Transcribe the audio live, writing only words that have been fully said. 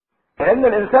لان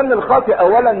الانسان الخاطئ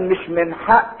اولا مش من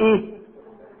حقي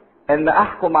ان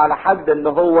احكم على حد ان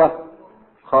هو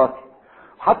خاطئ.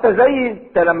 حتى زي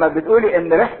انت لما بتقولي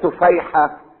ان ريحته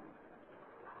فايحه،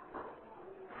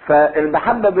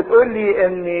 فالمحبه بتقولي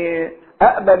اني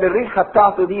اقبل الريحه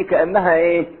بتاعته دي كانها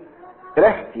ايه؟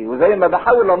 ريحتي. وزي ما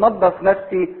بحاول انظف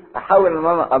نفسي احاول ان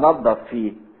انا انظف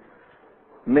فيه.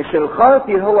 مش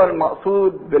الخاطئ هو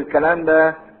المقصود بالكلام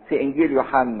ده في انجيل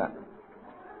يوحنا.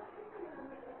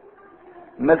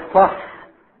 مش صح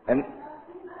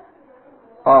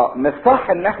مش صح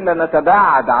ان احنا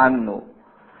نتباعد عنه،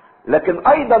 لكن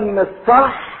ايضا مش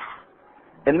صح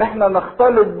ان احنا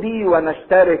نختلط بيه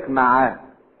ونشترك معاه.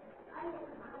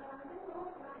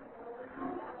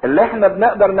 اللي احنا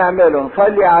بنقدر نعمله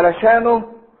نصلي علشانه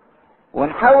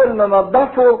ونحاول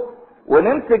ننظفه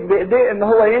ونمسك بايديه ان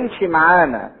هو يمشي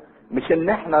معانا، مش ان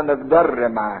احنا نتجر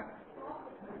معاه.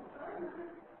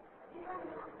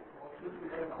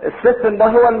 السيستم ده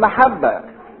هو المحبة.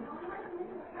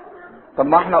 طب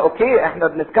ما احنا اوكي، احنا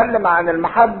بنتكلم عن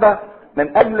المحبة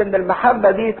من اجل ان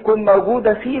المحبة دي تكون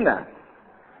موجودة فينا.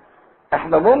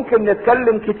 احنا ممكن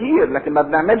نتكلم كتير لكن ما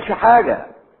بنعملش حاجة.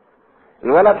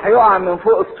 الولد هيقع من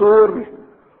فوق السور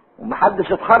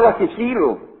ومحدش اتحرك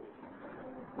يشيله.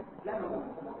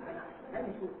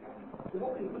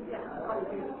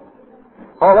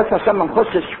 هو بس عشان ما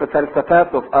نخشش في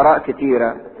فلسفات وفي اراء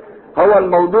كتيرة، هو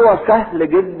الموضوع سهل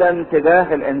جدا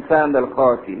تجاه الانسان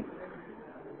الخاطئ.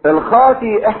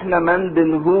 الخاطئ احنا ما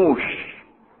ندنهوش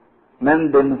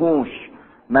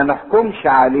ما نحكمش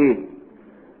عليه،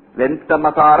 لان انت ما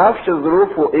تعرفش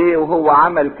ظروفه ايه وهو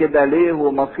عمل كده ليه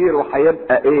ومصيره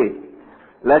هيبقى ايه.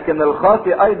 لكن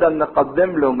الخاطئ ايضا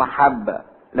نقدم له محبة،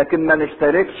 لكن ما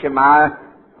نشتركش معاه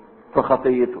في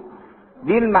خطيته.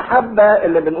 دي المحبة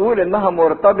اللي بنقول انها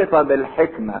مرتبطة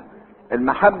بالحكمة،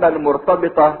 المحبة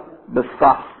المرتبطة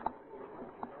بالصح.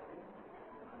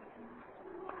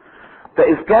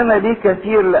 فإذ كان لي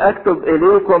كثير لأكتب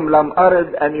إليكم لم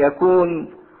أرد أن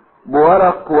يكون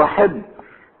بورق وحبر.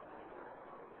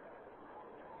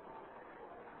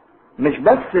 مش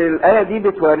بس الآية دي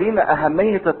بتورينا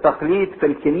أهمية التقليد في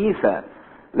الكنيسة،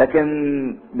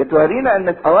 لكن بتورينا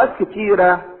أن في أوقات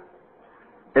كتيرة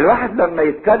الواحد لما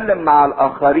يتكلم مع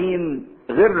الآخرين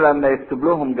غير لما يكتب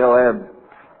لهم جواب.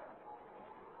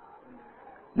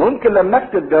 ممكن لما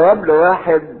اكتب جواب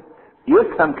لواحد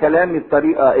يفهم كلامي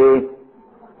بطريقة ايه؟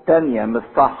 تانية مش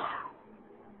صح.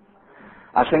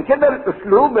 عشان كده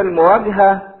الاسلوب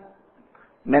المواجهة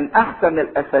من احسن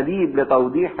الاساليب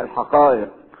لتوضيح الحقائق.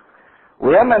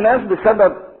 وياما ناس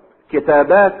بسبب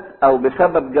كتابات او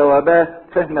بسبب جوابات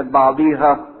فهمت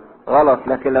بعضيها غلط،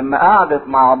 لكن لما قعدت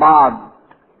مع بعض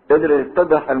قدرت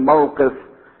تتضح الموقف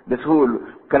بسهولة.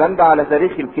 الكلام ده على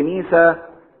تاريخ الكنيسة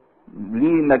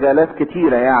ليه مجالات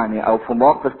كتيرة يعني، او في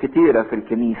مواقف كتيرة في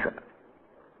الكنيسة.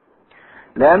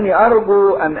 لاني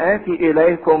ارجو ان اتي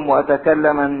اليكم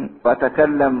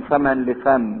واتكلم فما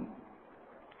لفم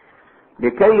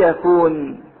لكي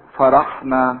يكون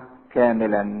فرحنا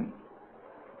كاملا.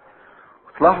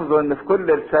 تلاحظوا ان في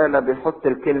كل رسالة بيحط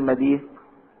الكلمة دي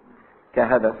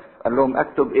كهدف. قال لهم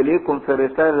اكتب اليكم في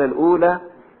الرسالة الاولى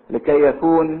لكي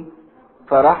يكون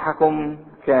فرحكم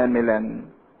كاملا.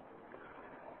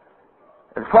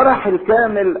 الفرح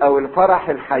الكامل او الفرح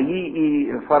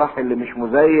الحقيقي، الفرح اللي مش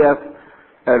مزيف،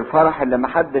 الفرح اللي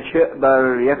محدش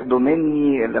يقدر ياخده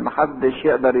مني، اللي محدش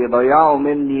يقدر يضيعه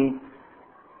مني،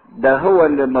 ده هو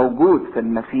اللي موجود في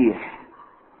المسيح.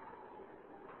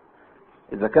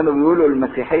 اذا كانوا بيقولوا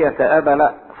المسيحية كآبة،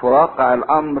 لا، في واقع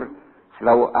الامر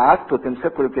لو قعدتوا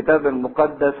تمسكوا الكتاب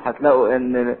المقدس هتلاقوا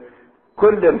ان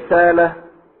كل رسالة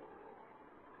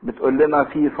بتقول لنا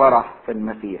في فرح في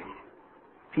المسيح،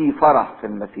 في فرح في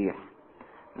المسيح.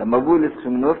 لما بولس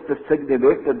من وسط السجن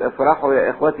بيكتب افرحوا يا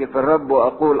اخوتي في الرب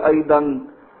واقول ايضا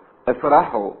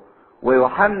افرحوا،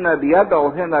 ويوحنا بيدعو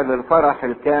هنا للفرح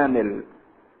الكامل،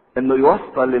 انه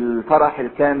يوصل الفرح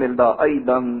الكامل ده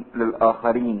ايضا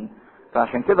للاخرين.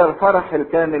 فعشان كده الفرح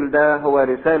الكامل ده هو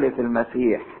رسالة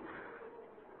المسيح.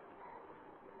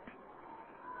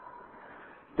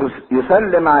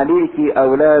 يسلم عليك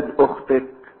اولاد اختك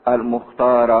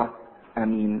المختارة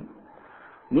امين.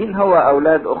 مين هو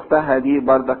اولاد اختها دي؟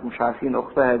 بردك مش عارفين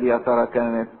اختها دي يا ترى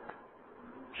كانت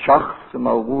شخص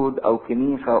موجود او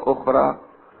كنيسة اخرى.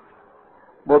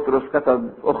 بطرس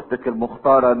كتب اختك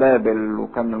المختارة بابل،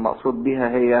 وكان المقصود بها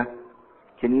هي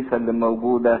الكنيسة اللي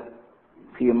موجودة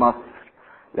في مصر.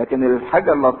 لكن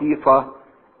الحاجة اللطيفة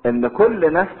ان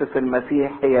كل نفس في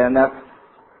المسيح هي نفس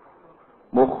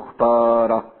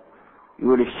مختارة.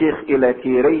 يقول الشيخ الى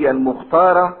كيرية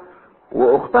المختارة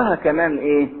واختها كمان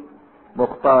ايه؟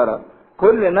 مختارة.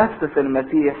 كل نفس في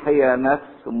المسيح هي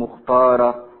نفس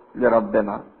مختارة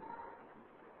لربنا.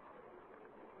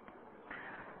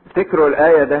 افتكروا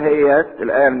الآية دهيت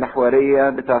الآية المحورية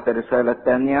بتاعت الرسالة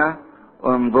الثانية: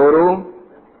 انظروا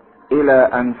إلى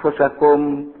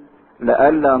أنفسكم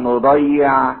لئلا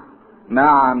نضيع ما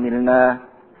عملناه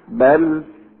بل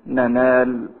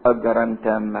ننال أجرا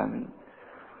تاما.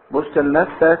 بص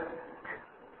لنفسك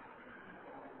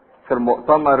في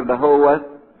المؤتمر دهوت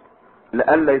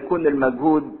لئلا يكون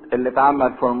المجهود اللي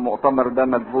اتعمل في المؤتمر ده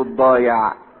مجهود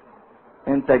ضايع.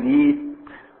 انت جيت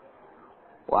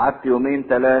وقعدت يومين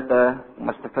ثلاثة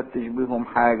وما استفدتش بيهم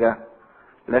حاجة،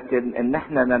 لكن ان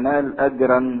احنا ننال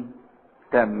اجرا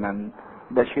تاما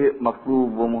ده شيء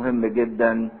مطلوب ومهم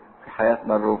جدا في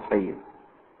حياتنا الروحية،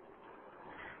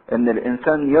 ان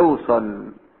الانسان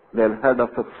يوصل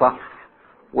للهدف الصح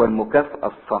والمكافأة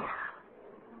الصح.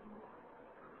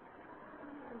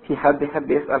 في حد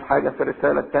يحب يسأل حاجة في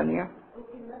الرسالة الثانية؟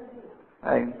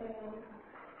 ايوه.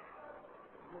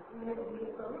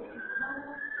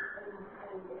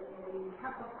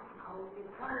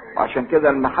 عشان كده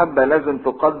المحبة لازم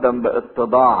تقدم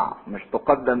باتضاع، مش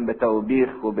تقدم بتوبيخ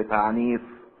وبتعنيف.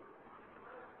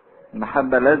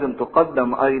 المحبة لازم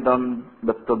تقدم ايضا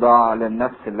باتضاع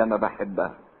للنفس اللي انا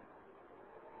بحبها.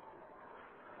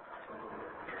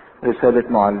 رسالة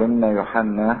معلمنا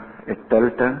يوحنا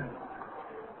الثالثة: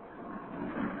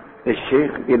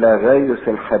 الشيخ إلى غايوس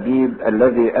الحبيب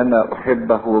الذي أنا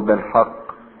أحبه بالحق.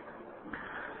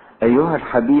 أيها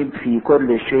الحبيب، في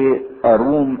كل شيء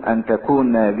أروم أن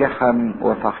تكون ناجحا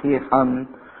وصحيحا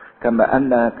كما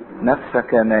أن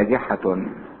نفسك ناجحة،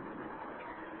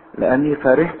 لأني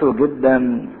فرحت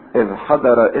جدا إذ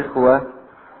حضر إخوة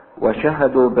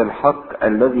وشهدوا بالحق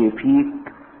الذي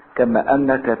فيك كما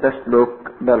أنك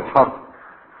تسلك بالحق.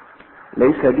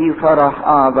 ليس لي فرح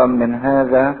أعظم من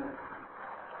هذا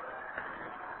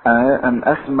أن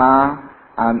أسمع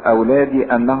عن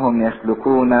أولادي أنهم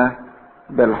يسلكون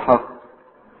بالحق.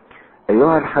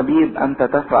 أيها الحبيب، أنت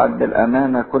تفعل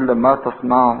بالأمانة كل ما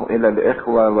تصنعه إلى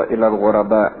الإخوة وإلى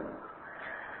الغرباء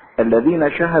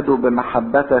الذين شهدوا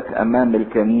بمحبتك أمام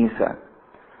الكنيسة،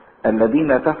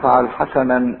 الذين تفعل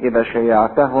حسنا إذا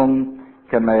شيعتهم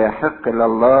كما يحق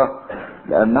لله،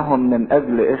 لأنهم من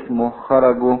أجل اسمه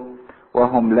خرجوا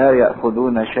وهم لا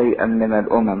يأخذون شيئا من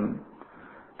الأمم.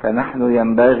 فنحن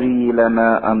ينبغي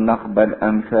لنا أن نقبل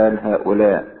أمثال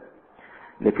هؤلاء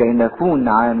لكي نكون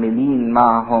عاملين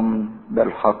معهم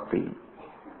بالحق.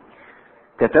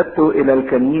 كتبت إلى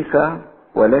الكنيسة،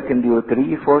 ولكن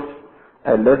ديوتريفوس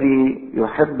الذي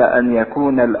يحب أن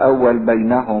يكون الأول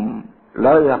بينهم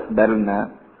لا يقبلنا.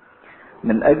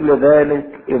 من أجل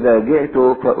ذلك إذا جئت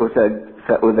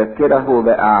سأذكره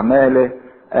بأعماله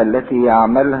التي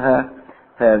يعملها،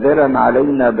 هاذرا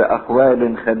علينا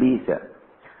بأقوال خبيثة.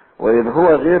 وإذ هو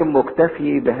غير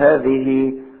مكتفي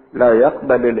بهذه لا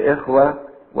يقبل الإخوة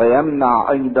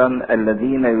ويمنع أيضا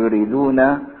الذين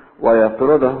يريدون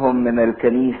ويطردهم من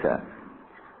الكنيسة.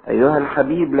 أيها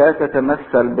الحبيب، لا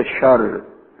تتمثل بالشر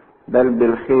بل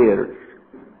بالخير،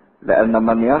 لأن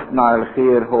من يصنع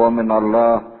الخير هو من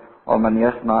الله، ومن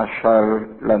يصنع الشر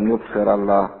لم يبصر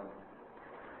الله.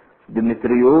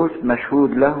 ديمتريوس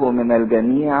مشهود له من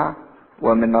الجميع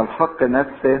ومن الحق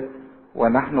نفسه،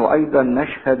 ونحن أيضا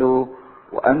نشهد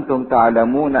وأنتم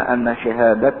تعلمون أن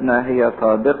شهادتنا هي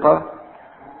صادقة.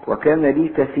 وكان لي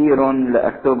كثير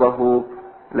لأكتبه،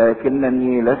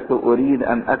 لكنني لست أريد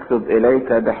أن أكتب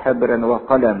إليك بحبر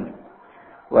وقلم،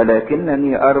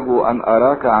 ولكنني أرجو أن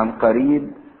أراك عن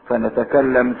قريب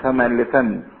فنتكلم فما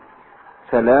لفم.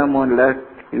 سلام لك،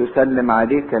 يسلم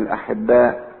عليك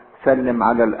الأحباء، سلم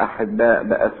على الأحباء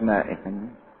بأسمائهم.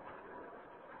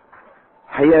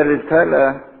 هي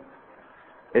الرسالة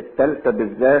الثالثة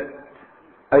بالذات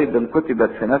أيضا كتبت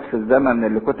في نفس الزمن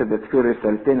اللي كتبت فيه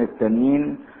الرسالتين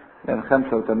التانيين من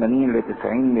 85 ل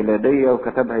 90 ميلادية،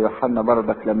 وكتبها يوحنا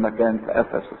بردك لما كان في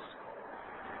أفسس.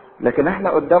 لكن احنا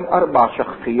قدام 4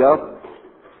 شخصيات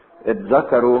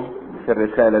اتذكروا في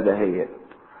الرسالة دهيت.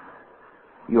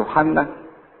 يوحنا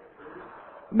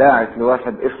باعث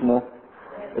لواحد اسمه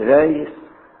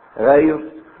غايوس،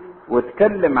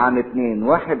 واتكلم عن 2،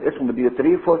 واحد اسمه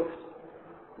ديوتريفوس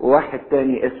وواحد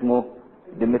تاني اسمه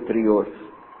ديمتريوس.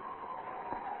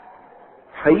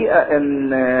 حقيقة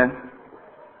ان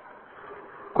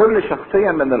كل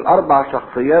شخصية من ال4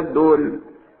 شخصيات دول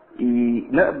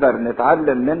نقدر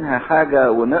نتعلم منها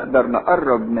حاجة، ونقدر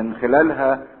نقرب من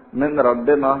خلالها من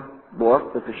ربنا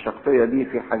بواسطة الشخصية دي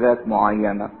في حاجات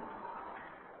معينة.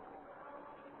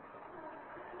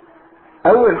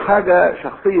 اول حاجة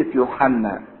شخصية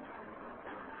يوحنا،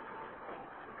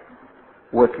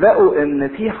 وتلاقوا ان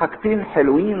في حاجتين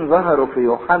حلوين ظهروا في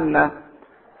يوحنا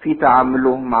في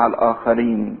تعامله مع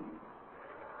الاخرين.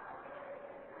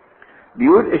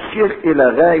 بيقول الشيخ الى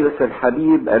غايوس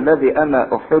الحبيب الذي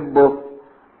انا احبه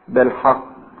بالحق،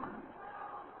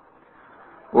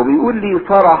 وبيقول لي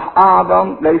فرح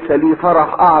اعظم، ليس لي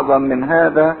فرح اعظم من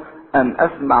هذا ان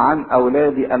اسمع عن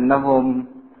اولادي انهم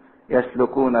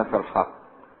يسلكون في الحق.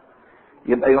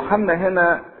 يبقى يوحنا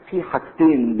هنا في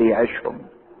حاجتين بيعيشهم،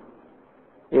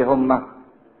 ايه هما؟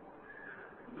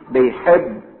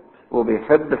 بيحب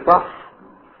وبيحب صح،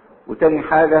 وتاني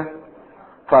حاجة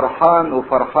فرحان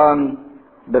وفرحان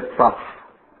بالصح.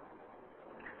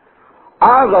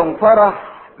 اعظم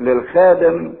فرح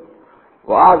للخادم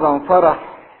واعظم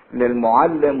فرح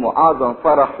للمعلم واعظم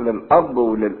فرح للاب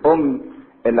وللام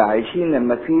اللي عايشين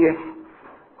المسيح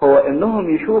هو انهم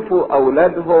يشوفوا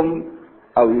اولادهم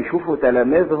او يشوفوا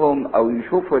تلاميذهم او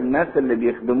يشوفوا الناس اللي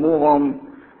بيخدموهم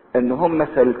ان هم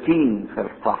سالكين في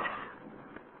الصح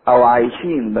او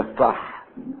عايشين بالصح،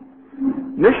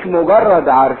 مش مجرد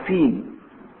عارفين.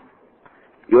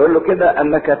 يقول له كده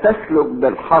انك تسلك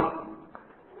بالحق،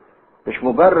 مش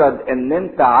مجرد ان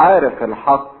انت عارف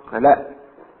الحق، لا،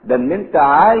 ده ان انت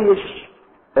عايش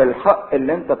الحق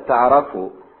اللي انت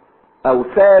بتعرفه او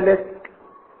سالك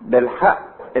بالحق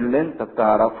اللي انت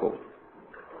بتعرفه.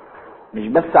 مش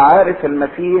بس عارف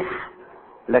المسيح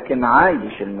لكن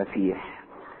عايش المسيح.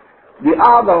 دي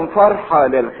اعظم فرحة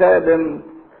للخادم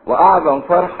واعظم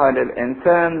فرحة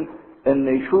للانسان، ان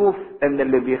يشوف ان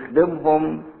اللي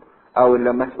بيخدمهم او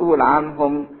اللي مسؤول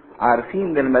عنهم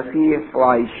عارفين المسيح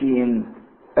وعايشين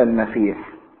المسيح.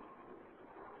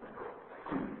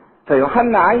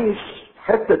 فيوحنا عايش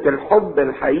حتة الحب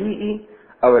الحقيقي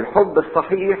او الحب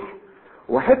الصحيح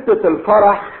وحتة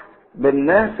الفرح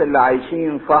بالناس اللي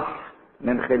عايشين صح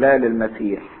من خلال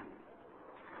المسيح.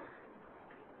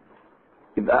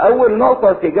 يبقى اول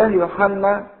نقطة تجاه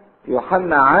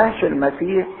يوحنا عاش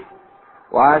المسيح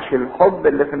وعاش الحب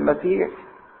اللي في المسيح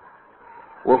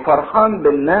وفرحان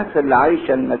بالناس اللي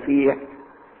عايشة المسيح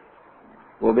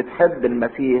وبتحب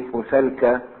المسيح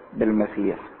وسالكة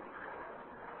بالمسيح.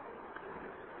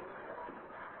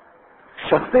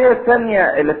 الشخصية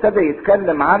الثانية اللي ابتدى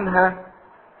يتكلم عنها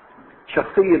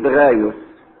شخصية غايوس.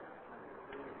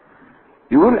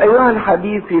 يقول ايها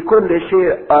الحبيب في كل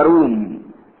شيء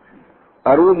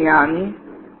اروم يعني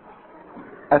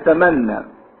اتمنى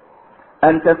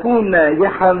ان تكون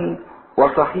ناجحا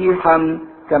وصحيحا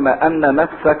كما ان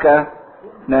نفسك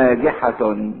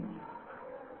ناجحة.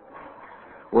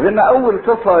 وهنا اول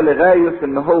صفة لغايوس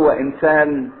ان هو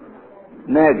انسان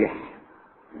ناجح،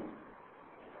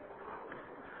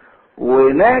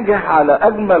 وناجح على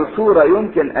اجمل صورة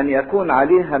يمكن ان يكون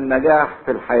عليها النجاح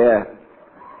في الحياة.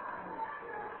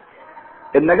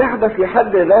 النجاح ده في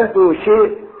حد ذاته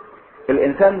شيء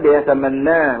الانسان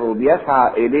بيتمناه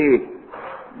وبيسعى اليه.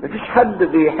 مفيش حد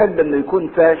بيحب انه يكون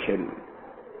فاشل،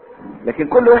 لكن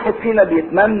كل واحد فينا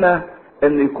بيتمنى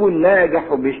انه يكون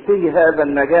ناجح وبيشتهي هذا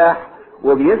النجاح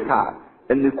وبيسعى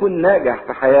انه يكون ناجح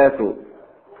في حياته.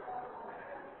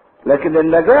 لكن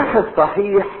النجاح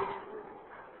الصحيح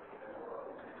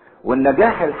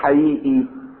والنجاح الحقيقي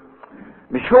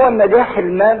مش هو النجاح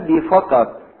المادي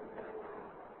فقط،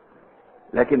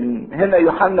 لكن هنا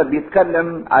يوحنا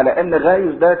بيتكلم على ان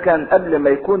غايوس ده كان قبل ما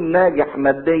يكون ناجح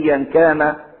ماديا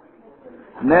كان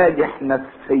ناجح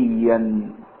نفسيا.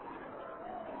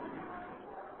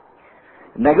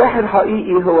 النجاح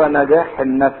الحقيقي هو نجاح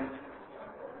النفس.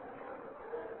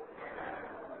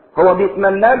 هو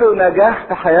بيتمنى له نجاح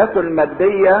في حياته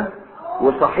المادية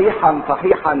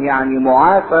وصحيحا يعني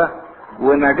معافى،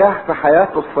 ونجاح في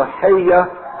حياته الصحية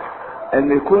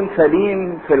انه يكون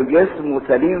سليم في الجسم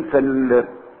وسليم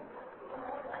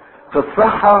في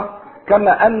الصحة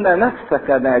كما ان نفسك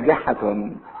ناجحة.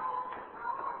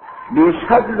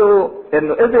 بيشهد له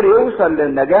انه قدر يوصل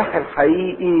للنجاح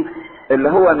الحقيقي اللي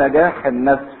هو نجاح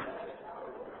النفس.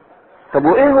 طب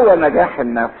وايه هو نجاح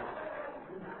النفس؟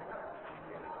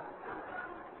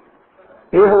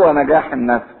 ايه هو نجاح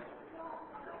النفس؟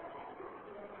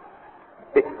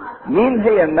 مين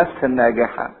هي النفس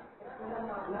الناجحة؟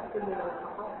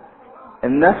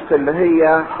 النفس اللي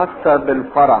هي حاسة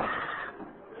بالفرح،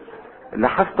 اللي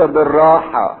حاسة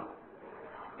بالراحة،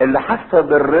 اللي حاسة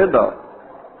بالرضا،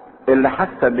 اللي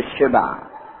حاسة بالشبع.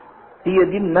 هي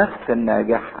دي النفس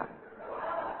الناجحة.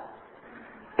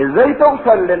 ازاي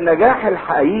توصل للنجاح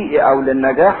الحقيقي او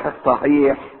للنجاح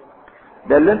الصحيح؟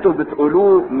 ده اللي انتوا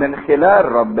بتقولوه من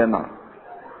خلال ربنا.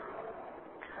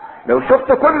 لو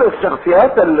شفت كل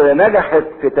الشخصيات اللي نجحت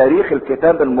في تاريخ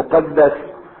الكتاب المقدس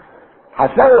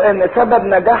هتلاقوا ان سبب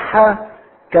نجاحها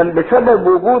كان بسبب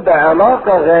وجود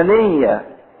علاقة غنية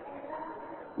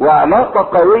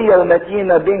وعلاقة قوية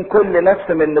ومتينة بين كل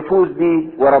نفس من النفوس دي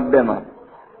وربنا.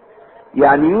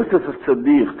 يعني يوسف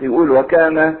الصديق يقول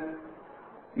وكان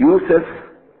يوسف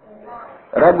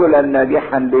رجلا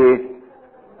ناجحا. ليه؟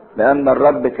 لان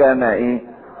الرب كان ايه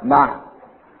معه.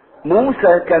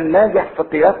 موسى كان ناجح في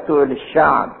قيادته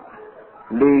للشعب.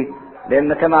 ليه؟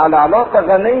 لان كان على علاقة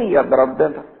غنية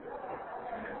بربنا.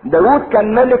 داود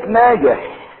كان ملك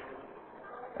ناجح.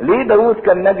 ليه داود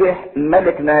كان ناجح؟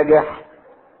 ملك ناجح.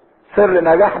 سر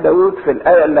نجاح داود في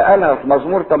الآية اللي قالها في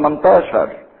مزمور 18: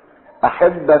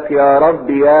 أحبك يا رب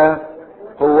يا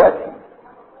قوتي.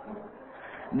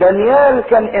 دانيال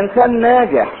كان إنسان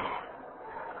ناجح،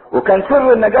 وكان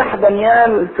سر نجاح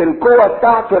دانيال في القوة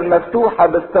بتاعته المفتوحة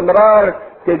باستمرار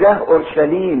تجاه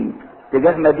أورشليم،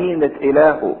 تجاه مدينة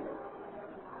إلهه.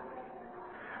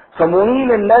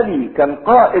 صموئيل النبي كان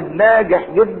قائد ناجح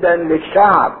جدا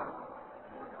للشعب،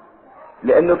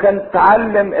 لانه كان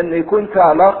تعلم انه يكون في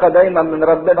علاقة دايما من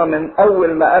ربنا من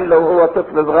اول ما قال له وهو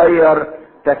طفل صغير: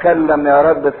 تكلم يا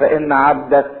رب فان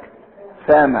عبدك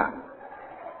سامع.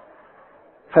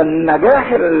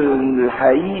 فالنجاح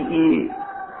الحقيقي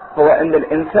هو ان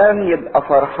الانسان يبقى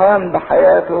فرحان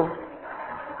بحياته،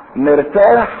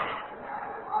 مرتاح،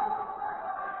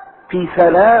 في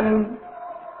سلام،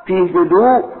 في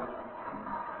هدوء،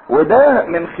 وده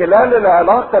من خلال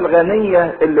العلاقة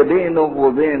الغنية اللي بينه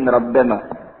وبين ربنا.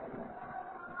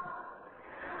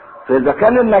 فإذا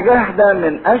كان النجاح ده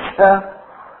من أشهى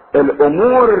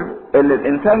الأمور اللي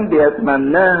الإنسان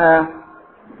بيتمناها،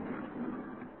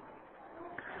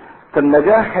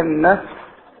 فالنجاح النفس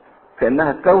في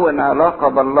إنها تكون علاقة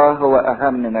بالله هو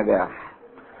أهم نجاح.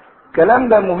 الكلام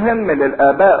ده مهم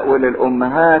للآباء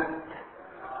وللأمهات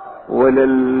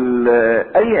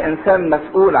أي انسان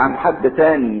مسؤول عن حد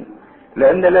تاني،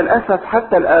 لان للأسف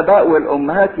حتى الآباء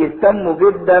والأمهات يهتموا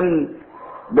جدا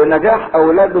بنجاح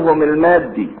أولادهم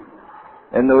المادي،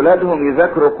 ان أولادهم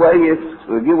يذاكروا كويس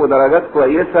ويجيبوا درجات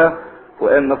كويسة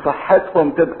وان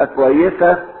صحتهم تبقى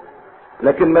كويسة،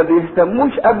 لكن ما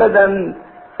بيهتموش أبدا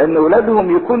ان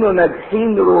أولادهم يكونوا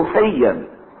ناجحين روحيا،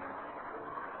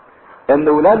 ان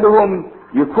أولادهم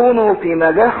يكونوا في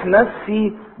نجاح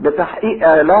نفسي بتحقيق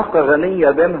علاقة غنية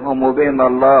بينهم وبين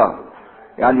الله.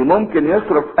 يعني ممكن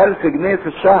يصرف 1000 جنيه في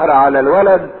الشهر على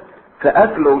الولد في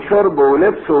اكله وشربه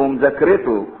ولبسه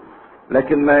ومذاكرته،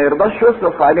 لكن ما يرضاش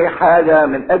يصرف عليه حاجة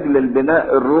من اجل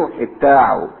البناء الروحي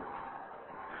بتاعه.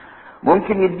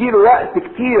 ممكن يديله وقت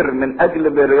كتير من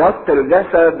اجل رياضة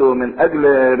الجسد ومن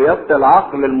اجل رياضة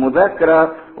العقل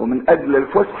المذاكرة ومن اجل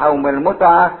الفسحة ومن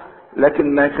المتعة،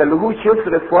 لكن ما يخليهوش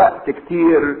يصرف وقت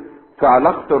كتير في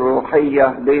علاقته الروحية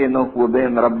بينه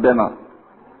وبين ربنا.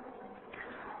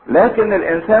 لكن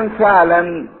الانسان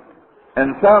فعلا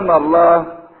انسان الله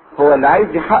هو اللي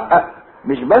عايز يحقق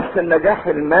مش بس النجاح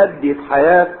المادي في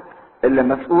حياة اللي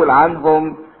مسؤول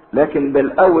عنهم، لكن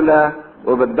بالاولى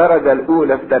وبالدرجة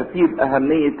الاولى في ترتيب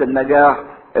اهمية النجاح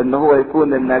ان هو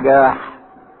يكون النجاح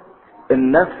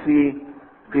النفسي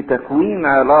في تكوين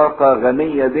علاقة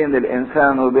غنية بين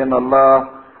الانسان وبين الله،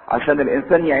 عشان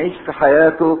الانسان يعيش في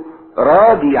حياته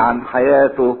راضي عن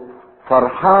حياته،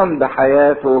 فرحان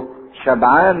بحياته،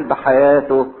 شبعان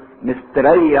بحياته،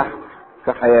 مستريح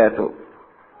في حياته.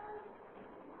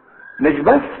 مش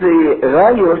بس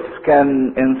غايوس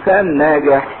كان انسان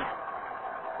ناجح،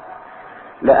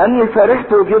 لاني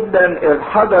فرحت جدا اذ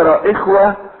حضر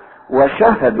اخوة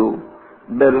وشهدوا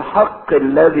بالحق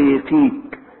الذي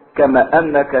فيك كما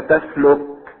انك تسلك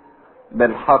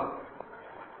بالحق.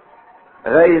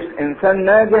 غايوس انسان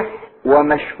ناجح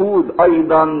ومشهود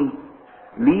ايضا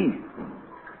ليه،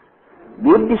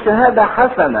 بيدي شهادة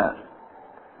حسنة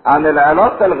عن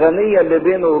العلاقة الغنية اللي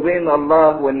بينه وبين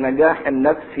الله والنجاح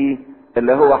النفسي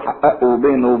اللي هو حققه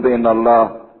بينه وبين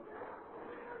الله.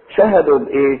 شهدوا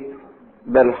بايه؟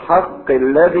 بالحق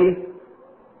الذي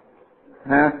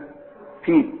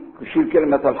فيك. نشيل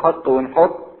كلمة الحق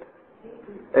ونحط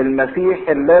المسيح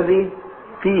الذي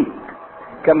فيك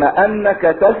كما انك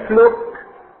تسلك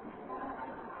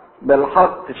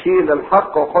بالحق. تشيل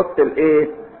الحق وحط الايه؟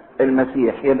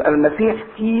 المسيح. يبقى المسيح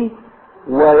فيه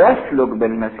ويسلك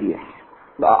بالمسيح.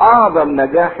 ده اعظم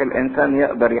نجاح الانسان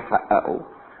يقدر يحققه،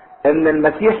 ان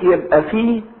المسيح يبقى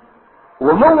فيه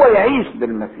وهو يعيش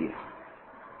بالمسيح.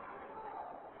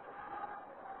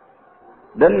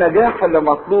 ده النجاح اللي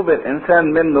مطلوب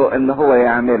الانسان منه ان هو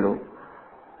يعمله.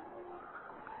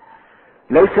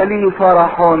 ليس لي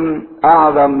فرح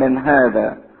اعظم من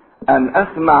هذا ان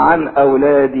اسمع عن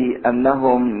اولادي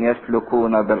انهم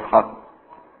يسلكون بالحق.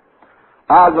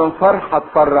 اعظم فرحة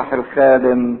تفرح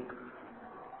الخادم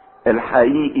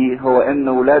الحقيقي هو ان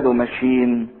اولاده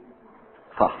ماشيين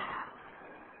صح،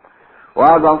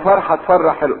 واعظم فرحة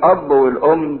تفرح الاب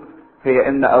والام هي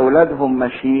ان اولادهم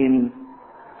ماشيين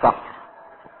صح،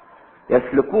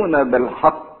 يسلكون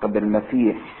بالحق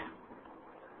بالمسيح.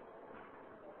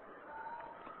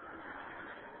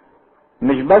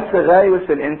 مش بس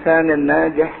غايوس الانسان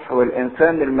الناجح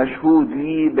والانسان المشهود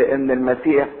ليه بان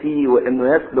المسيح فيه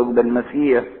وانه يسلك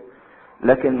بالمسيح،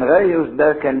 لكن غايوس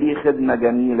ده كان ليه خدمة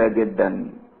جميلة جدا.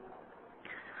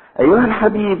 ايها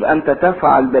الحبيب انت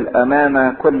تفعل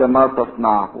بالامانة كل ما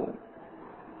تصنعه.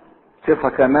 صفة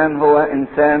كمان هو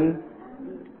انسان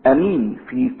امين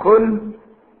في كل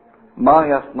ما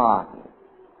يصنعه.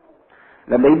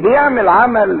 لما بيعمل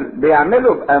عمل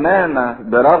بيعمله بامانة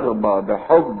برغبة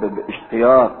بحب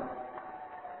باشتياق.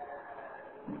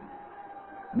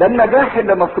 ده النجاح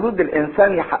اللي مفروض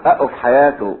الانسان يحققه في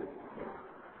حياته.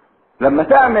 لما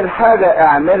تعمل حاجة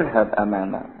اعملها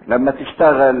بامانة، لما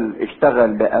تشتغل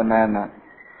اشتغل بامانة،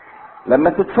 لما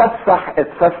تتفسح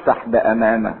اتفسح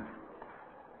بامانة.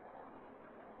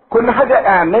 كل حاجة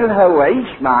اعملها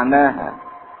وعيش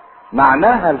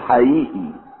معناها الحقيقي.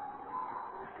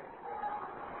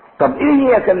 طب ايه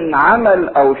هي كان عمل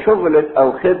او شغلة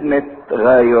او خدمة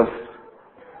غايوس؟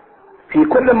 في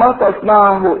كل ما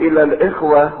تصنعه الى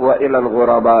الاخوة والى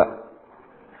الغرباء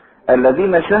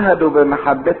الذين شهدوا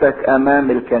بمحبتك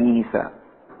امام الكنيسة.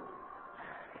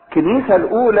 الكنيسة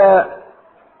الاولى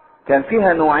كان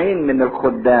فيها نوعين من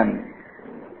الخدام.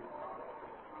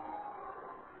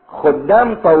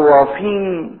 خدام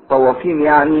طوافين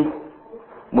يعني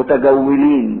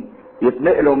متجولين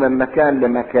يتنقلوا من مكان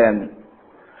لمكان،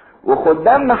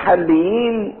 وخدام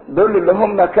محليين دول اللي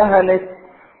هم كهنة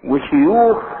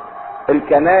وشيوخ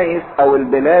الكنائس او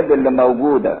البلاد اللي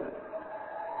موجودة.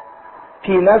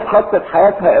 في ناس خطت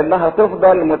حياتها انها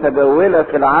تفضل متجولة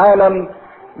في العالم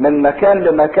من مكان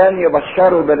لمكان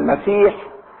يبشروا بالمسيح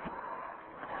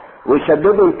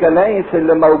ويشددوا الكنائس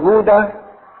اللي موجودة،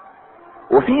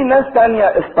 وفي ناس تانية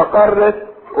استقرت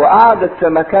وقعدت في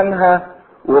مكانها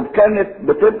وكانت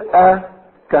بتبقى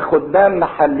كخدام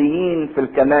محليين في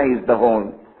الكنائس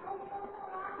دهون.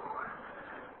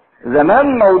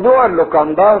 زمان موضوع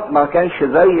اللوكندات ما كانش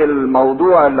زي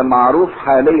الموضوع اللي معروف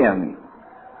حاليا.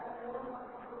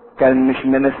 كان مش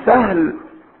من السهل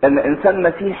ان انسان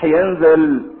مسيحي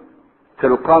ينزل في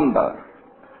القندر،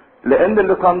 لان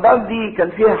اللوكندات دي كان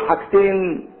فيها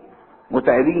حاجتين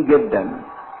متعبين جدا.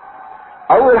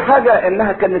 اول حاجة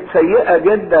انها كانت سيئة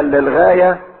جدا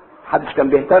للغاية، محدش كان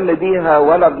بيهتم بيها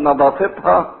ولا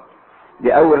بنظافتها.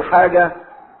 دي اول حاجة.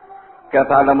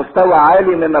 كانت على مستوى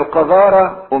عالي من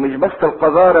القذارة، ومش بس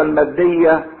القذارة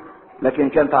المادية، لكن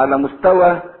كانت على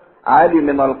مستوى عالي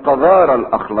من القذارة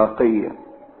الاخلاقية.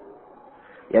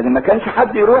 يعني ما كانش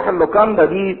حد يروح اللوكاندا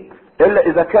دي الا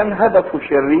اذا كان هدفه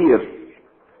شرير.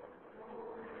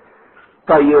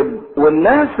 طيب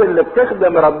والناس اللي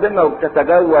بتخدم ربنا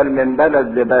وبتتجول من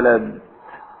بلد لبلد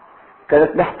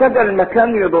كانت محتاجة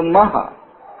المكان يضمها،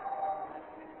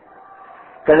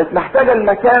 كانت محتاجة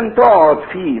المكان تقعد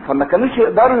فيه، فما كانوش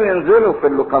يقدروا ينزلوا في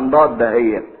اللوكندات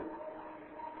دهية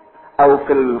او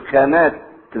في الخانات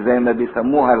زي ما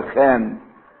بيسموها الخان.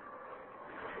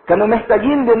 كانوا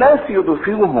محتاجين لناس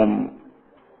يضيفوهم،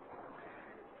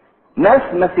 ناس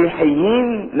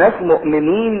مسيحيين، ناس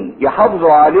مؤمنين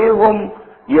يحافظوا عليهم،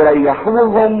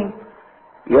 يريحوهم،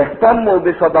 يهتموا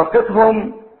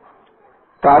بصداقتهم.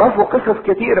 تعرفوا قصص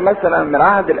كتير مثلا من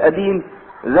العهد القديم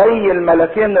زي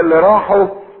الملكين اللي راحوا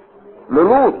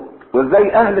للوط،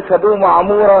 وازاي اهل سدوم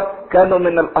وعمورة كانوا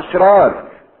من الاشرار.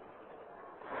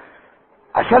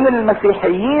 عشان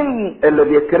المسيحيين اللي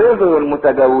بيكرزوا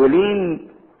المتجولين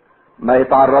ما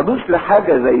يتعرضوش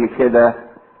لحاجة زي كده،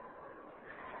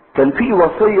 كان في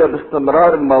وصية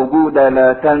باستمرار موجودة: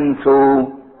 لا تنسوا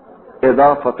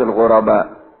اضافة الغرباء.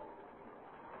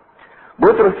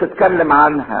 بطرس اتكلم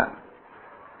عنها،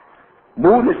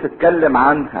 بولس اتكلم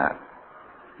عنها،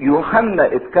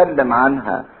 يوحنا اتكلم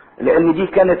عنها، لان دي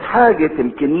كانت حاجة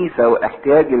الكنيسة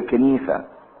واحتياج الكنيسة.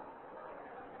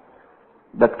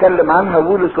 بتكلم عنها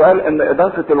بولس وقال ان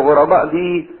اضافة الغرباء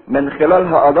دي من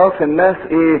خلالها اضاف الناس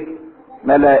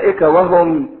ملائكة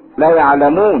وهم لا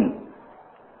يعلمون.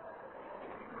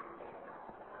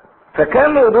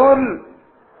 فكانوا دول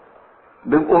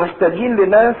بيبقوا محتاجين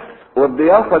لناس،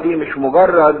 والضيافة دي مش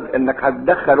مجرد انك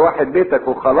هتدخل واحد بيتك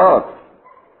وخلاص،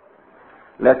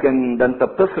 لكن ده انت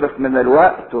بتصرف من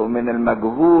الوقت ومن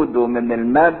المجهود ومن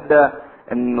المادة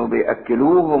انه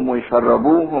بيأكلوهم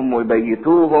ويشربوهم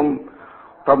ويبيتوهم.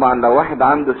 طبعا لو واحد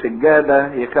عنده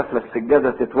سجادة يخاف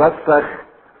السجادة تتوسخ،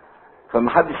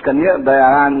 فمحدش كان يقدر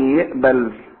يعني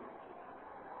يقبل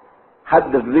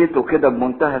حد في بيته كده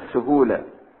بمنتهى السهولة.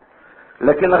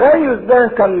 لكن غايوس ده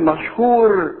كان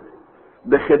مشهور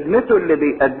بخدمته اللي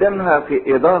بيقدمها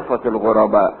في اضافة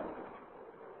الغرباء،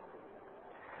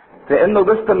 فانه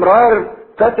باستمرار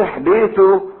فاتح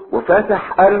بيته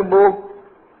وفاتح قلبه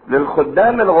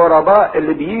للخدام الغرباء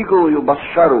اللي بييجوا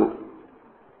يبشروا.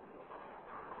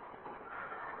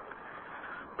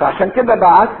 فعشان كده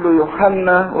بعت له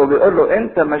يوحنا وبيقول له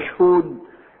انت مشهود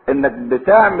انك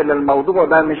بتعمل الموضوع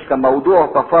ده مش كموضوع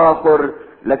تفاخر،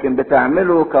 لكن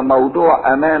بتعمله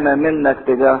كموضوع امانة منك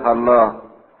تجاه الله.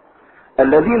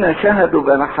 الذين شهدوا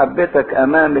بمحبتك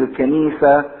امام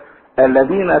الكنيسة،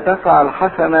 الذين تفعل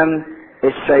حسنا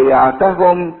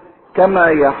شيعتهم كما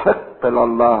يحق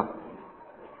لله.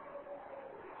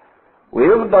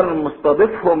 ويفضل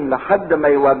مستضيفهم لحد ما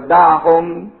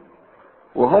يودعهم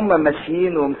وهم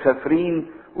ماشيين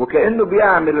ومسافرين، وكأنه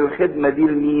بيعمل الخدمة دي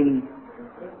لمين؟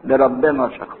 لربنا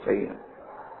شخصيا.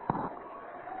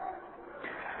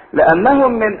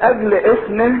 لأنهم من أجل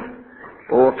اسمه،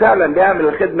 وهو فعلا بيعمل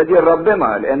الخدمة دي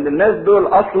لربنا، لأن الناس دول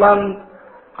أصلا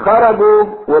خرجوا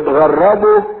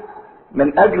واتغربوا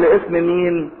من أجل اسم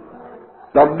مين؟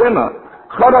 ربنا.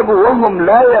 خرجوا وهم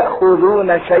لا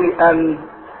يأخذون شيئا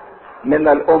من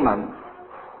الأمم.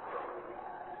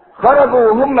 خرجوا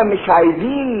وهم مش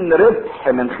عايزين ربح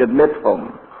من خدمتهم.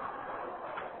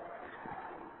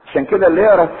 عشان كده اللي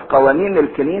يعرف قوانين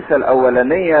الكنيسة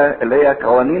الأولانية اللي هي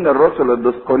قوانين الرسل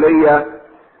الدسقلية،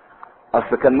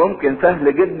 أصل كان ممكن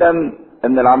سهل جدا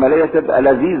إن العملية تبقى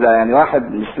لذيذة. يعني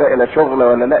واحد مش لاقي لا شغل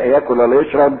ولا لاقي ياكل ولا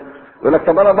يشرب، يقول لك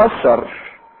طب أنا بشر،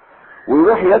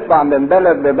 ويروح يطلع من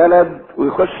بلد لبلد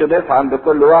ويخش ضيف عند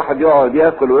كل واحد يقعد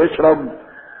ياكل ويشرب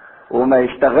وما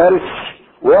يشتغلش،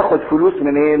 وياخد فلوس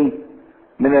منين؟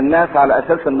 من الناس، على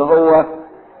اساس ان هو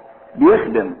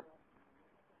بيخدم.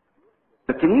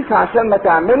 الكنيسة عشان ما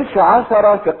تعملش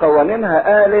عثرة في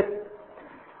قوانينها قالت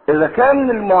اذا كان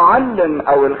المعلم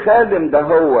او الخادم ده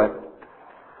هو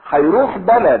هيروح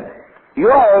بلد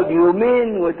يقعد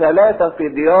يومين وثلاثة في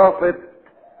ضيافة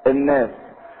الناس،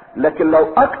 لكن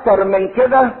لو اكتر من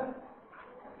كده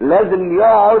لازم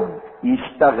يقعد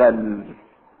يشتغل،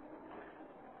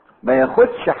 ما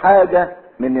ياخدش حاجة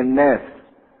من الناس،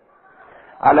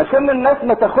 علشان الناس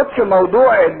ما تاخدش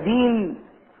موضوع الدين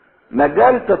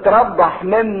مجال تتربح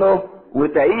منه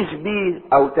وتعيش بيه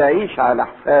او تعيش على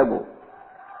حسابه.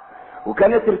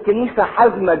 وكانت الكنيسة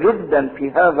حازمة جدا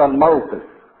في هذا الموقف،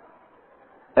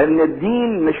 ان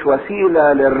الدين مش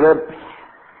وسيلة للربح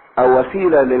او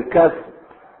وسيلة للكسب،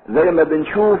 زي ما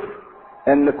بنشوف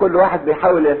ان كل واحد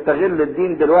بيحاول يستغل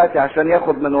الدين دلوقتي عشان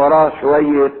ياخد من وراه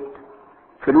شوية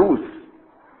فلوس.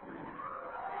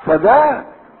 فده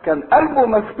كان قلبه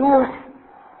مفتوح،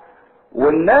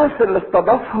 والناس اللي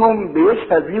استضافهم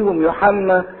بيشهد ليهم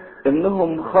يوحنا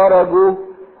انهم خرجوا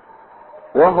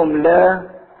وهم لا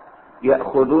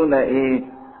يأخذون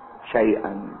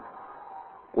شيئا.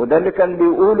 وده اللي كان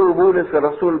بيقوله بولس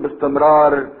الرسول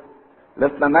باستمرار: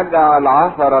 لسنا نجعل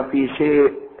عثرة في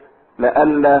شيء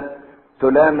لئلا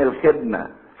تلام الخدمة،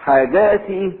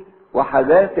 حاجاتي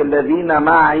وحاجات الذين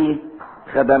معي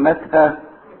خدمتها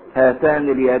هاتان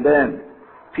اليدان،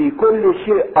 في كل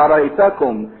شيء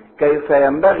أريتكم كيف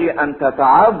ينبغي أن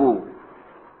تتعبوا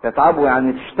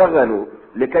يعني تشتغلوا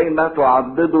لكي ما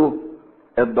تعضدوا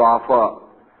الضعفاء.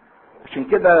 عشان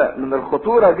كده من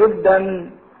الخطورة جدا،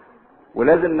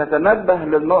 ولازم نتنبه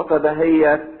للنقطة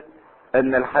دهيت،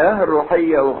 ان الحياة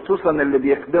الروحية وخصوصا اللي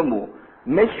بيخدموا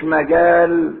مش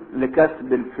مجال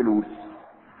لكسب الفلوس.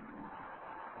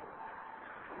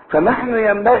 فنحن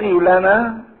ينبغي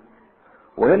لنا،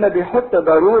 وهنا بيحط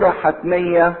ضرورة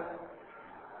حتمية،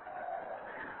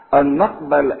 ان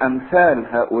نقبل امثال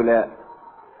هؤلاء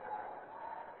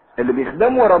اللي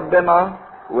بيخدموا ربنا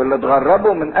واللي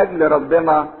اتغربوا من اجل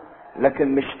ربنا،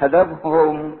 لكن مش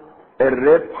هدفهم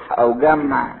الربح او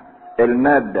جمع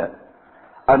المادة.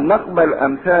 ان نقبل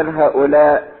امثال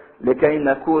هؤلاء لكي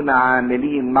نكون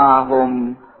عاملين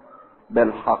معهم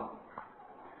بالحق.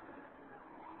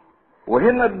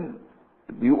 وهنا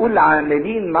بيقول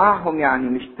عاملين معهم، يعني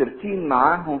مشتركين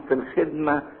معاهم في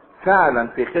الخدمة، فعلا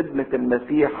في خدمة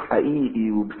المسيح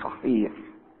حقيقي وبصحيح.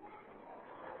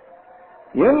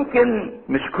 يمكن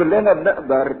مش كلنا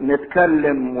بنقدر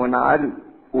نتكلم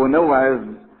ونوعظ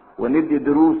وندي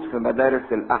دروس في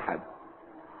مدارس الأحد،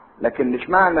 لكن مش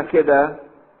معنى كده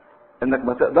انك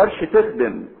ما تقدرش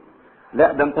تخدم،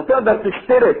 لا ده انت تقدر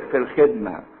تشترك في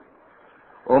الخدمة.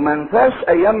 وما ننساش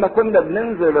ايام ما كنا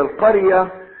بننزل القرية،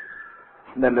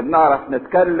 احنا اللي بنعرف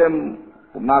نتكلم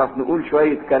وبنعرف نقول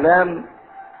شوية كلام،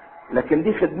 لكن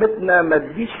دي خدمتنا ما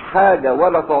تجيش حاجة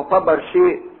ولا تعتبر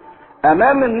شيء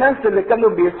امام الناس اللي كانوا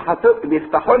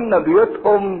بيفتحوا لنا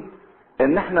بيوتهم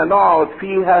ان احنا نقعد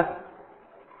فيها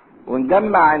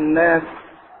ونجمع الناس،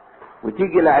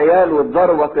 وتيجي العيال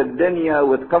وتضربط الدنيا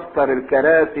وتكسر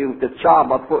الكراسي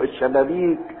وتتشعبط فوق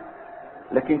الشبابيك،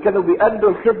 لكن كانوا بيأدوا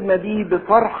الخدمة دي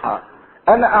بفرحة.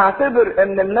 انا اعتبر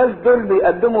ان الناس دول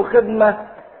بيقدموا خدمة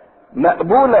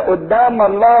مقبولة قدام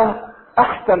الله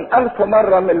احسن 1000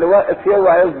 مرة من اللي واقف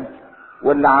يوعظ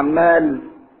واللي عمال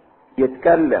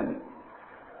يتكلم،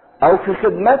 او في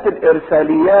خدمات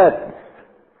الارساليات،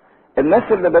 الناس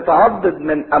اللي بتعضد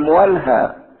من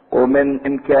اموالها ومن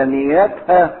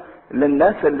امكانياتها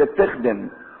للناس اللي بتخدم.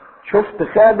 شفت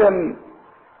خادم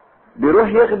بيروح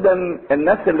يخدم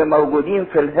الناس اللي موجودين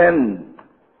في الهند.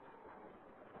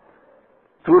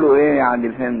 تقولوا ايه عن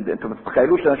الهند؟ انتوا ما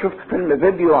تتخيلوش، انا شفت فيلم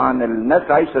فيديو عن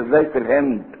الناس عايشه ازاي في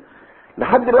الهند.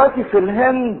 لحد دلوقتي في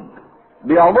الهند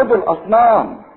بيعبدوا الاصنام.